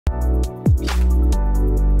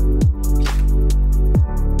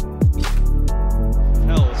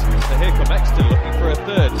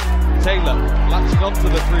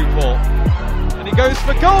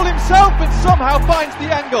for goal himself, but somehow finds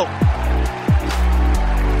the angle.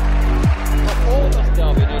 Almost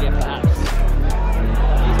Derby needed, perhaps.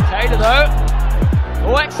 Here's Taylor though.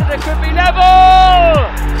 Oh, Exeter could be level!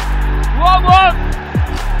 1-1!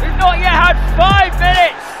 We've not yet had 5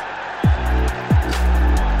 minutes!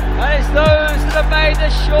 And it's those that have made the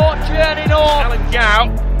short journey north. Alan Gow,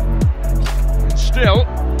 still,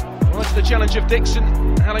 wants the challenge of Dixon.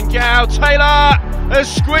 Alan Gow, Taylor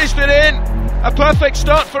has squeezed it in. A perfect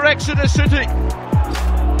start for Exeter City.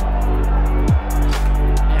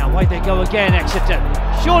 Now away they go again, Exeter.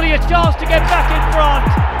 Surely a chance to get back in front.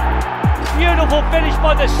 Beautiful finish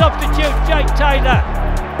by the substitute, Jake Taylor.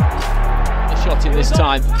 The shot in this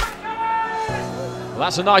time. Well,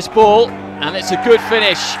 that's a nice ball, and it's a good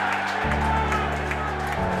finish.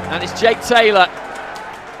 And it's Jake Taylor.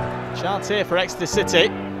 Chance here for Exeter City.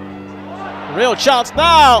 Real chance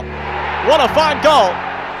now. What a fine goal.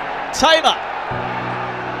 Taylor.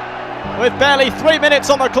 With barely 3 minutes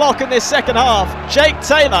on the clock in this second half. Jake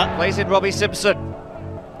Taylor. Plays in Robbie Simpson.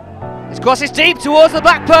 His cross is deep towards the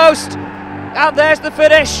back post. And there's the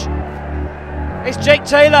finish. It's Jake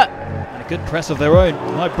Taylor. And a good press of their own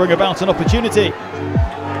might bring about an opportunity.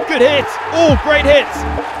 Good hit. Oh, great hit.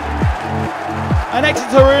 And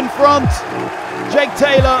Exeter are in front. Jake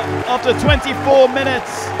Taylor after 24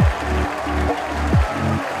 minutes.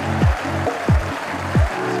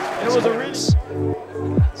 It was a really...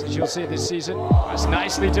 As you'll see this season, that's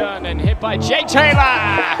nicely done and hit by Jake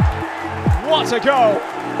Taylor. What a goal!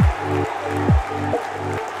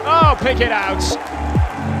 Oh, pick it out.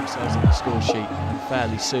 Themselves on the score sheet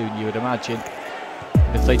fairly soon, you would imagine.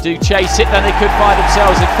 If they do chase it, then they could find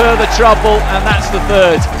themselves in further trouble, and that's the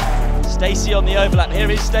third. Stacey on the overlap. Here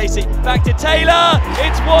is Stacey. Back to Taylor.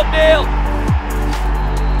 It's 1-0.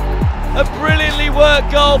 A brilliantly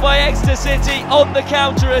worked goal by Exeter City on the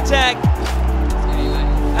counter-attack.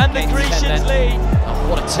 And the Grecians lead. Oh,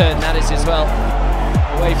 what a turn that is as well.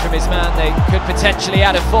 Away from his man, they could potentially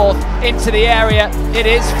add a fourth into the area. It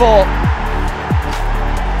is 4.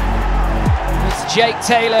 It's Jake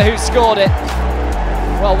Taylor who scored it.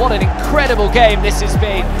 Well, what an incredible game this has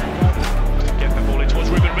been.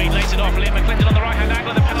 Lays it off, Liam McClinton on the right hand angle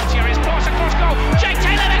of the penalty area, cross across goal, Jake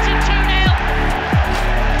Taylor makes it 2-0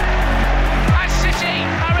 and City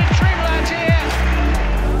are in dreamland here.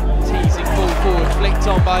 Teasing ball forward, flicked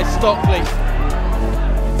on by Stockley.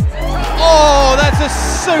 Oh, that's a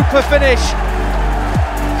super finish.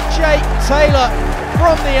 Jake Taylor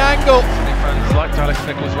from the angle. Fans liked Alex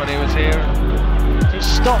Nichols when he was here.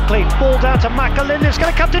 Stockley, ball down to McAlinden, it's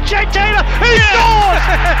going to come to Jake Taylor, he scores!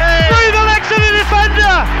 Through the legs of the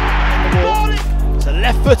defender! It's a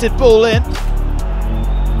left-footed ball in.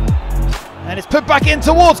 And it's put back in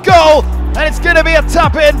towards goal, and it's going to be a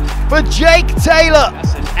tap-in for Jake Taylor.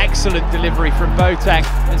 That's an excellent delivery from Boateng,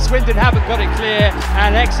 and Swindon haven't got it clear,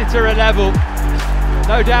 and Exeter are level.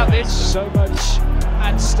 No doubt there's so much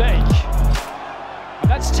at stake.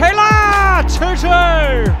 That's Taylor!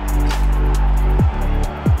 2-2!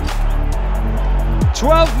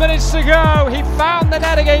 12 minutes to go. He found the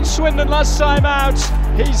net against Swindon last time out.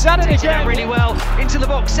 He's at it again. Really well into the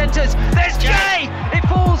box, centres. There's Jay. It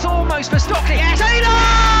falls almost for Stockley. Yes.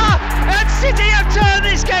 Taylor! And City have turned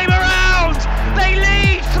this game around. They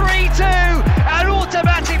lead 3-2. An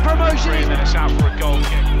automatic promotion. 3 minutes out for a goal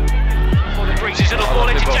kick. For the Grecians, it'll ball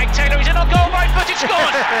into Jake Taylor. He's in on goal, right footed,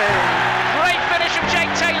 scored. Great finish from Jake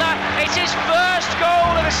Taylor. It's his first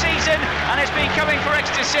goal of the season, and it's been coming for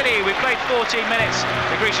Exeter City. We've played 14 minutes.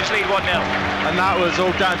 The Grecians lead 1-0. And that was all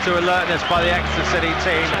down to alertness by the Exeter City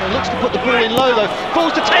team. Looks to put the ball in low though,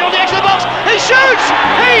 falls to Taylor on the edge of the box, he shoots!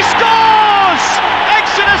 He scores!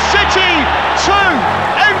 Exeter City 2,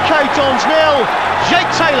 MK Dons 0. Jake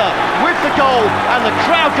Taylor with the goal, and the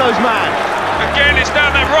crowd goes mad. Again, it's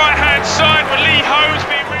down that right-hand side with Lee Ho's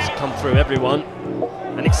being really... Come through everyone,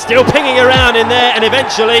 and it's still pinging around in there, and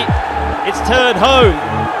eventually it's turned home.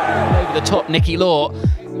 Over the top, Nicky Law,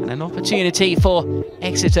 and an opportunity for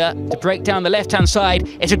Exeter to break down the left-hand side.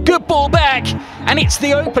 It's a good ball back, and it's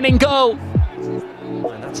the opening goal.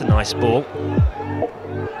 And that's a nice ball.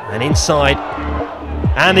 And inside,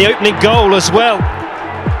 and the opening goal as well.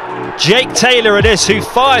 Jake Taylor it is who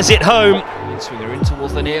fires it home. Swinger in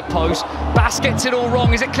towards the near post. Bass gets it all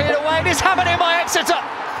wrong. Is it cleared away? It is hammered in by Exeter.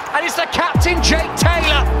 And it's the captain, Jake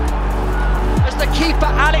Taylor. As the keeper,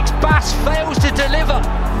 Alex Bass, fails to deliver.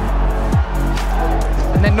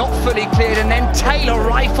 And then not fully cleared. And then Taylor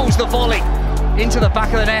rifles the volley into the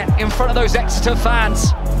back of the net in front of those Exeter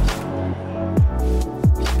fans.